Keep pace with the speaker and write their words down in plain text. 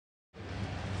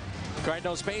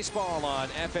Cardinals baseball on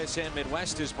FSN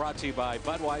Midwest is brought to you by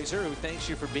Budweiser, who thanks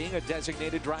you for being a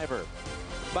designated driver.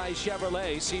 By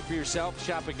Chevrolet, see for yourself,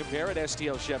 shop and compare at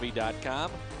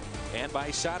stlchevy.com. And by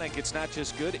Sonic, it's not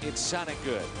just good, it's Sonic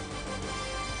good.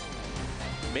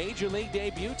 Major League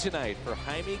debut tonight for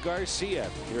Jaime Garcia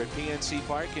here at PNC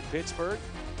Park in Pittsburgh.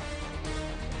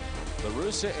 La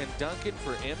Russa and Duncan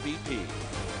for MVP.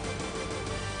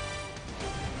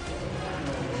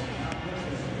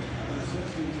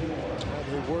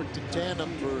 They worked in tandem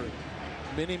for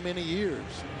many, many years.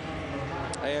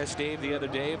 I asked Dave the other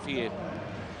day if he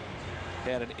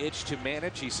had an itch to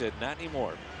manage. He said, not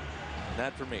anymore.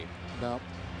 Not for me. No.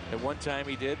 At one time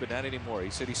he did, but not anymore. He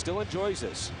said he still enjoys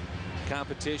this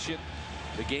competition,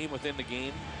 the game within the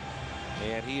game,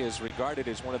 and he is regarded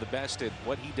as one of the best at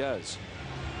what he does.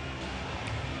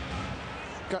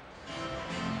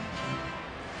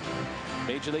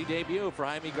 Major League debut for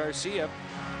Jaime Garcia,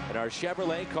 and our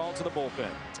Chevrolet called to the bullpen.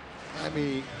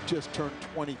 Jaime just turned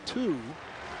 22.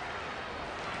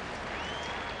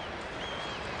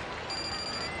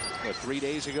 What, 3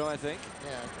 days ago, I think?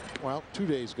 Yeah, well, 2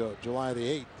 days ago, July the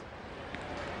 8th.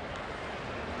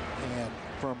 And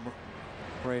from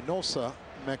Reynosa,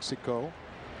 Mexico.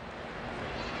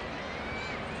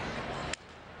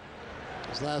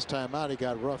 His last time out, he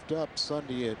got roughed up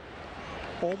Sunday at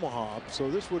Omaha, so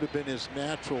this would have been his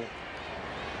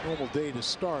normal day to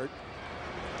start.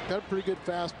 Got a pretty good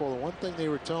fastball. The one thing they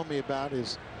were telling me about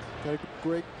is got a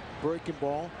great breaking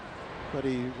ball, but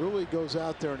he really goes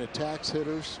out there and attacks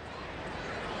hitters.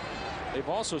 They've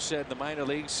also said in the minor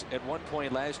leagues at one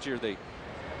point last year they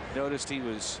noticed he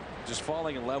was just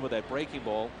falling in love with that breaking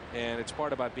ball, and it's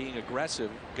part about being aggressive.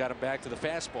 Got him back to the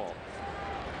fastball.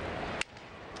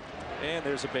 And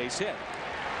there's a base hit.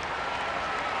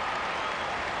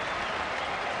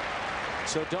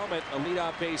 So Domet, a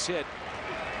leadoff base hit.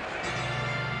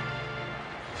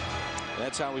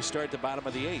 That's how we start the bottom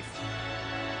of the 8th.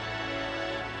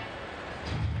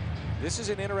 This is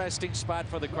an interesting spot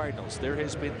for the Cardinals. There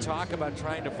has been talk about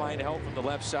trying to find help from the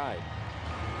left side.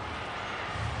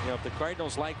 You know, if the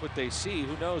Cardinals like what they see,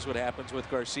 who knows what happens with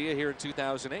Garcia here in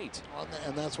 2008.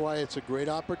 And that's why it's a great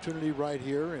opportunity right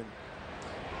here. And,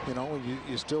 you know,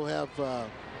 you still have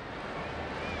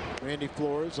Randy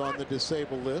Flores on the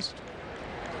disabled list.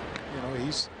 You know,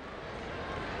 he's,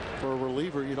 for a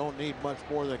reliever, you don't need much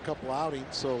more than a couple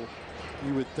outings. So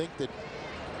you would think that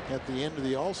at the end of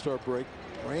the All-Star break,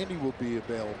 Randy will be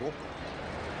available.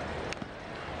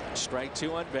 Strike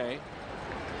 2 on Bay.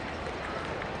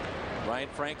 Ryan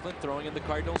Franklin throwing in the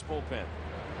Cardinals bullpen.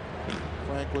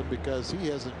 Franklin, because he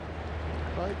hasn't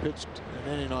probably pitched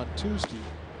an inning on Tuesday.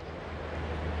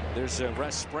 There's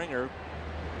Russ Springer,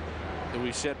 who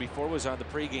we said before was on the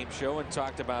pregame show and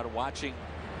talked about watching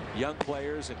young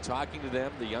players and talking to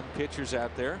them, the young pitchers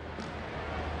out there.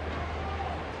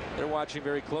 They're watching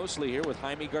very closely here with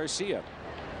Jaime Garcia.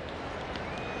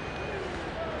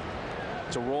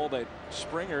 It's a role that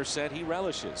Springer said he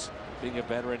relishes, being a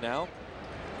veteran now.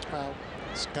 Well,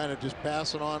 it's kind of just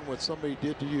passing on what somebody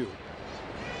did to you.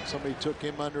 Somebody took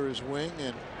him under his wing,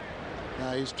 and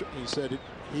now he said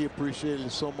he appreciated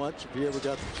it so much. If he ever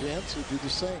got the chance, he'd do the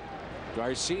same.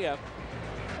 Garcia,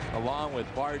 along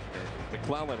with Barton,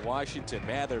 McClellan, Washington,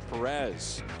 Mather,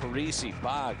 Perez, Parisi,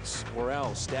 Boggs,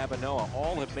 Morel, Stabenoa,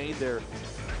 all have made their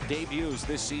debuts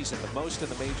this season, the most in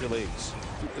the major leagues.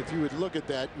 If you would look at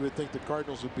that, you would think the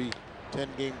Cardinals would be 10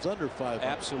 games under 500.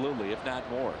 Absolutely, if not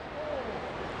more.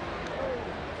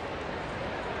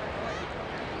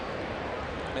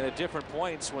 And at different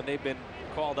points when they've been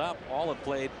called up, all have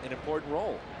played an important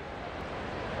role.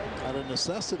 Out of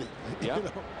necessity. Yeah, you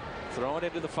know? Throwing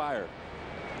into the fire.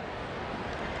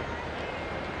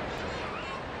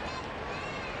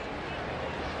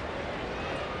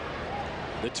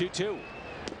 The 2-2.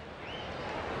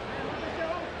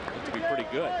 Looked to be pretty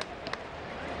good.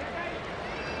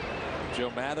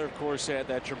 Joe Mather, of course, had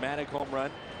that dramatic home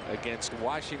run against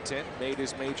Washington, made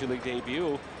his major league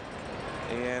debut,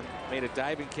 and made a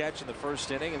diving catch in the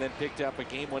first inning and then picked up a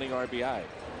game-winning RBI.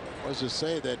 I was just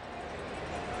say that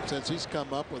since he's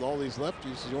come up with all these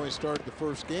lefties, he only started the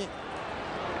first game.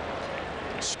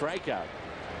 Strikeout.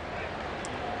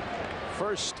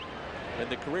 First in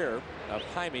the career of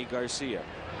Jaime Garcia.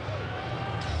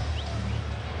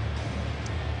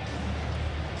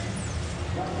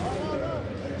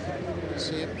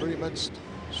 See him pretty much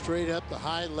straight up, the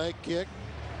high leg kick,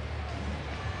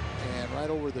 and right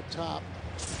over the top.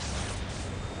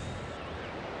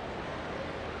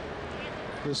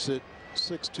 This at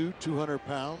 6'2", 200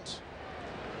 pounds.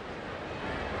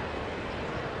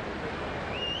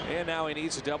 And now he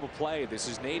needs a double play. This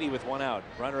is Nady with one out.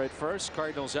 Runner at first.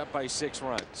 Cardinals up by 6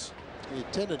 runs. He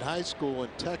attended high school in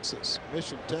Texas,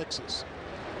 Mission, Texas.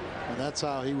 And that's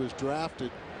how he was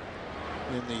drafted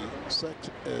in the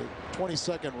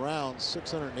 22nd round,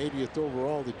 680th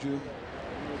overall, the June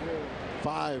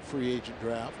 5 free agent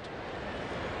draft.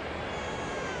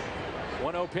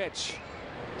 1-0 pitch.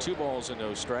 2 balls and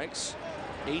no strikes.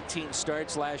 18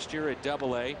 starts last year at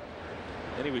Double-A.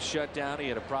 Then he was shut down. He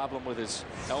had a problem with his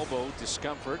elbow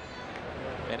discomfort.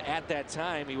 And at that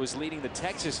time, he was leading the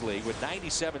Texas League with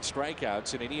 97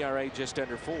 strikeouts and an ERA just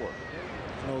under 4.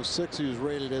 In 06, he was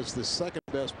rated as the 2nd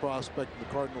best prospect in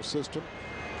the Cardinal system.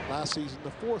 Last season,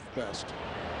 the 4th best.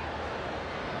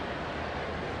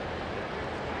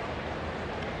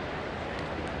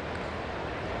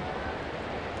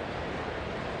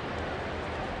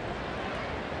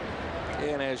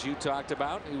 And as you talked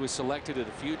about, he was selected to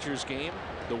the Futures game,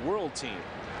 the World Team.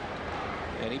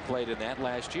 And he played in that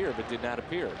last year, but did not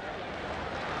appear.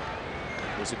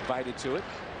 Was invited to it.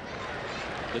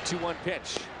 The 2-1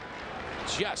 pitch.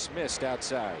 Just missed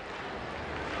outside.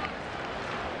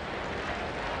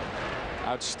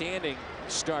 Outstanding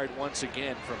start once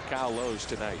again from Kyle Lowe's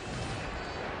tonight.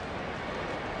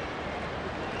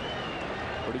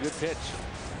 Pretty good pitch.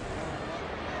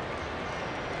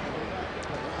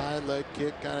 High leg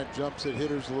kick, kind of jumps at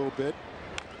hitters a little bit.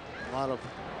 A lot of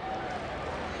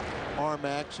arm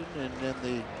action, and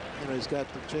then he's got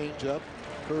the change up,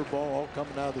 curveball, all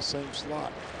coming out of the same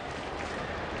slot.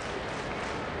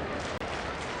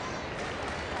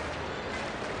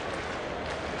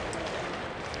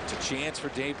 It's a chance for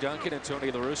Dave Duncan and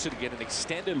Tony La Russa to get an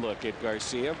extended look at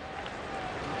Garcia.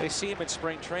 They see him in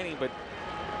spring training, but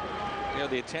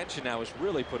the attention now is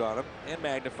really put on him and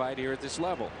magnified here at this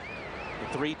level.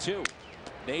 The 3-2.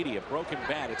 Nady, a broken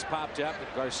bat. It's popped up, and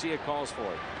Garcia calls for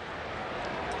it.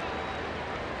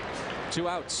 2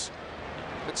 outs.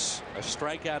 It's a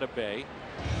strikeout of Bay.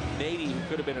 Nady, who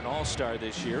could have been an all-star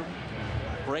this year,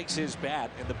 breaks his bat,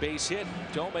 and the base hit.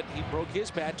 Domet, he broke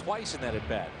his bat twice in that at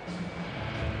bat.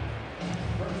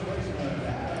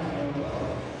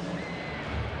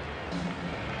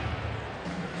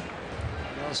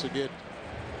 You also get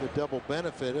the double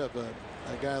benefit of a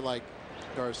guy like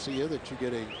Garcia, that you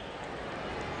get a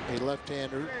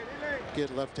left-hander,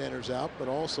 get left-handers out, but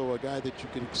also a guy that you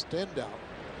could extend out.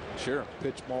 Sure.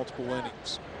 Pitch multiple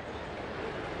innings.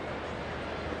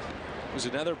 It was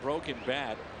another broken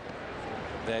bat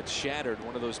that shattered,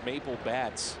 one of those maple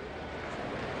bats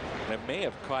that may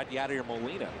have caught Yadier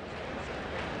Molina.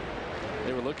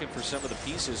 They were looking for some of the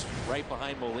pieces right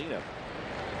behind Molina.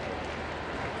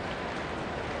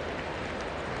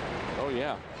 Oh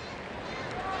yeah.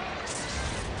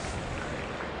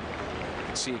 You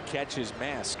can see it catch his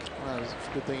mask. Well, it's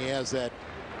a good thing he has the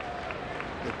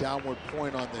downward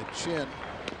point on the chin.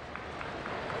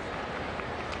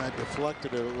 That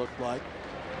deflected it looked like.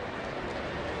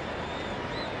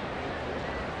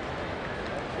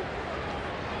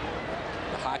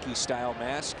 The hockey style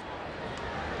mask.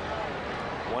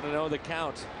 1-0 the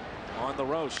count on the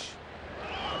Roche.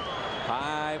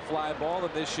 High fly ball,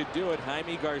 and this should do it.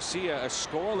 Jaime Garcia, a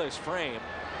scoreless frame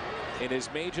in his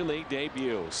major league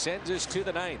debut, sends us to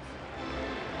the 9th.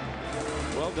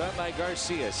 Well done by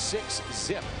Garcia.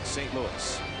 6-zip St.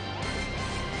 Louis.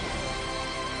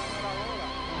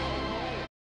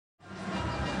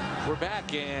 We're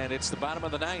back, and it's the bottom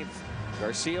of the 9th.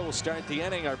 Garcia will start the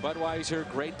inning. Our Budweiser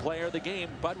great player of the game.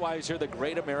 Budweiser, the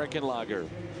great American lager.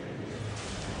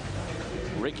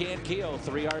 Rick Ankiel,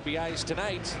 3 RBIs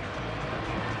tonight.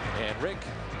 And Rick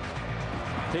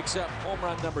picks up home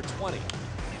run number 20.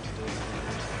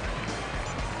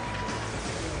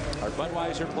 Our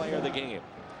Budweiser player of the game.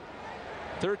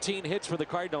 13 hits for the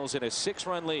Cardinals in a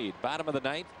 6-run lead. Bottom of the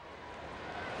 9th.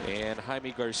 And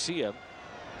Jaime Garcia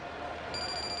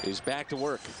is back to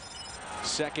work.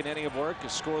 Second inning of work, a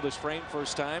scoreless frame,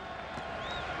 first time.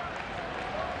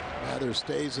 Mather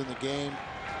stays in the game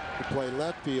to play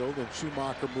left field, and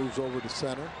Schumacher moves over to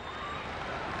center.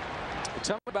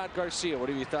 Tell me about Garcia. What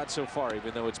have you thought so far,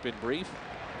 even though it's been brief?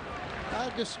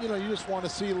 I just, you just want to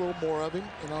see a little more of him.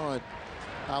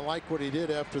 I like what he did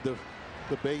after the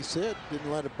base hit.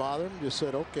 Didn't let it bother him. Just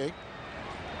said, okay,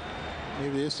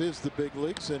 maybe this is the big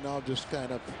leagues, and I'll just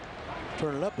kind of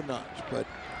turn it up a notch. But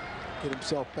get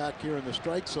himself back here in the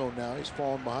strike zone now. He's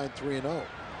fallen behind 3-0.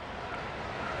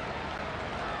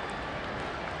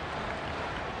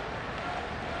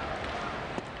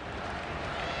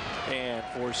 And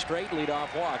for straight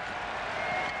leadoff walk.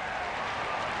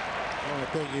 The only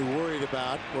thing you worried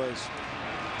about was,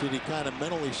 did he kind of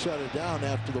mentally shut it down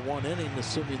after the 1 inning,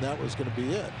 assuming that was going to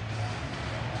be it?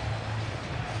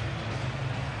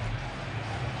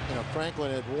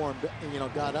 Franklin had warmed,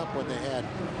 got up when they had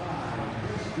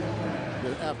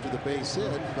after the base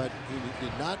hit, but he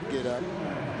did not get up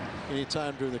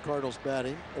anytime during the Cardinals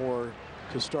batting or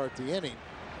to start the inning.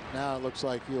 Now it looks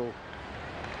like he'll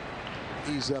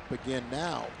ease up again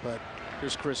now. But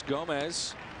here's Chris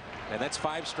Gomez, and that's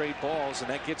 5 straight balls, and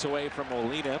that gets away from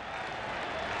Molina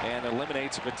and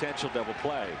eliminates a potential double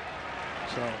play.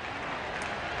 So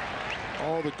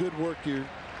all the good work you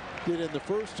did in the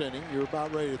first inning, you're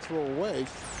about ready to throw away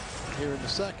here in the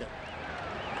second.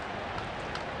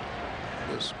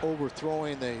 Just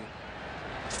overthrowing the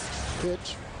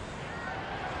pitch,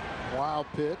 wild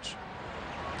pitch,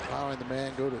 allowing the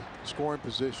man go to scoring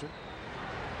position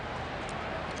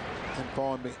and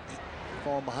falling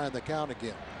behind the count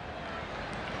again.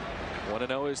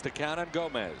 1-0 is the count on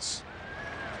Gomez.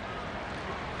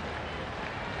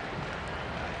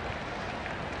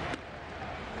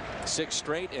 Six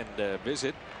straight, and a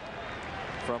visit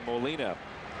from Molina.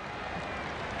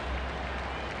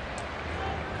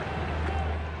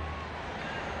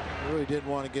 Really didn't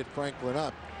want to get Franklin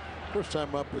up. First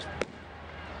time up was,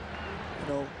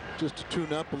 just to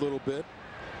tune up a little bit.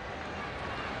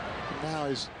 And now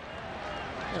he's,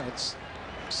 it's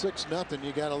 6-0.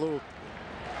 You got a little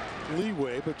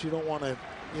leeway, but you don't want to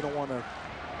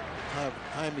have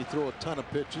Jaime throw a ton of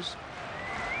pitches.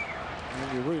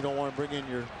 And you really don't want to bring in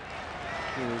your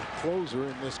closer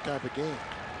in this type of game.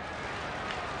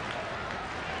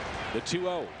 The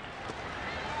 2-0.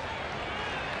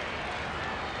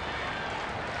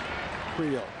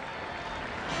 Creo.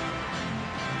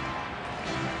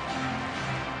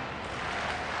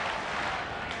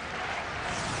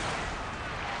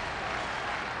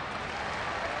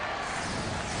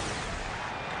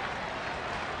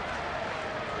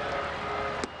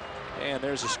 And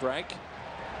there's a strike.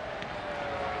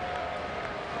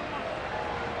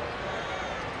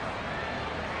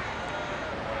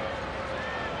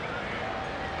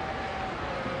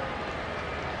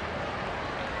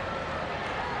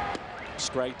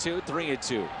 Strike 2,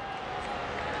 3-2.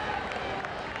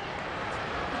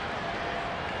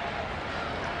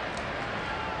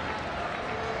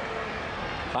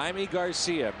 Jaime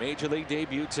Garcia, major league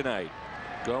debut tonight.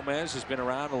 Gomez has been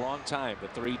around a long time. The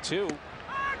 3-2.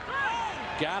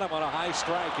 Got him on a high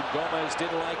strike, and Gomez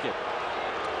didn't like it.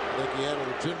 I think he had a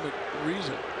legitimate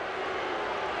reason.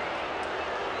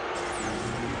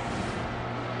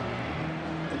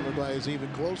 It looked like he's even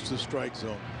close to the strike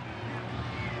zone.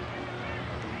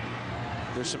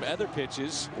 There's some other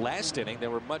pitches last inning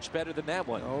that were much better than that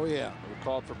one. Oh, yeah. They were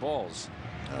called for balls.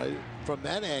 From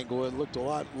that angle, it looked a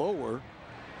lot lower.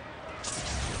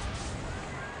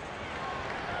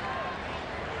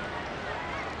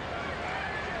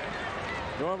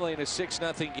 Normally in a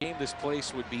 6-0 game, this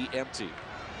place would be empty.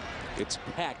 It's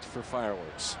packed for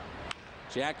fireworks.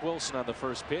 Jack Wilson on the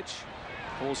first pitch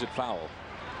pulls it foul.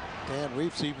 And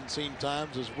we've even seen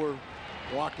times as we're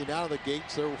walking out of the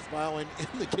gates, they're filing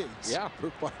in the gates for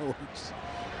fireworks.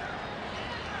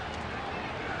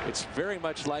 It's very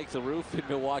much like the roof in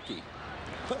Milwaukee.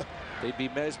 They'd be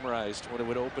mesmerized when it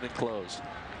would open and close.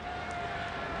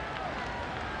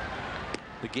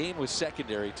 The game was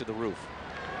secondary to the roof.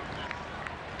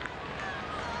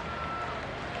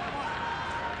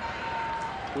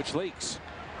 Which leaks.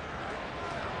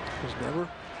 Was never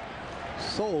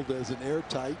sold as an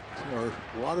airtight or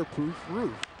waterproof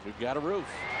roof. We've got a roof.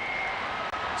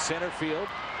 Center field.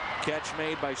 Catch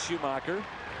made by Schumacher.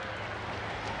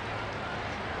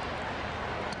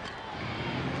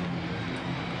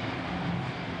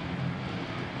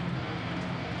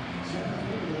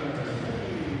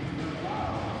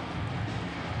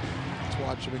 Let's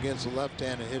watch him against the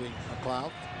left-handed hitting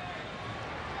McLeod.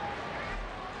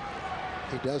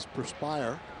 He does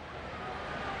perspire.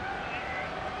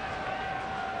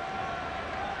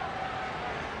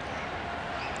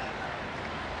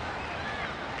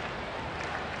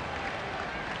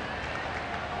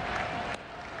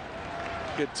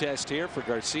 Good test here for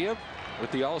Garcia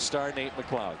with the all-star Nate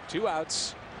McLeod. 2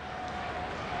 outs,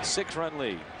 6-run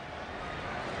lead.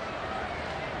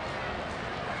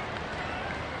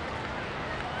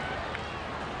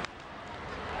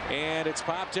 And it's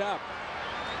popped up.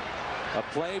 A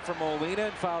play from Molina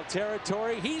in foul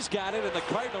territory. He's got it, and the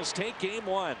Cardinals take game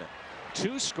 1. 2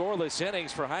 scoreless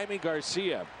innings for Jaime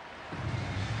Garcia.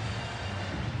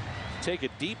 Take a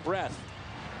deep breath.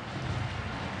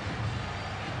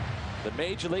 The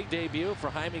major league debut for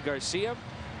Jaime Garcia.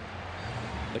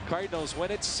 The Cardinals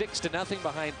win it 6-0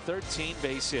 behind 13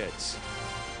 base hits.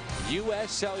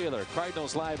 U.S. Cellular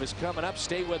Cardinals Live is coming up.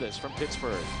 Stay with us from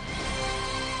Pittsburgh.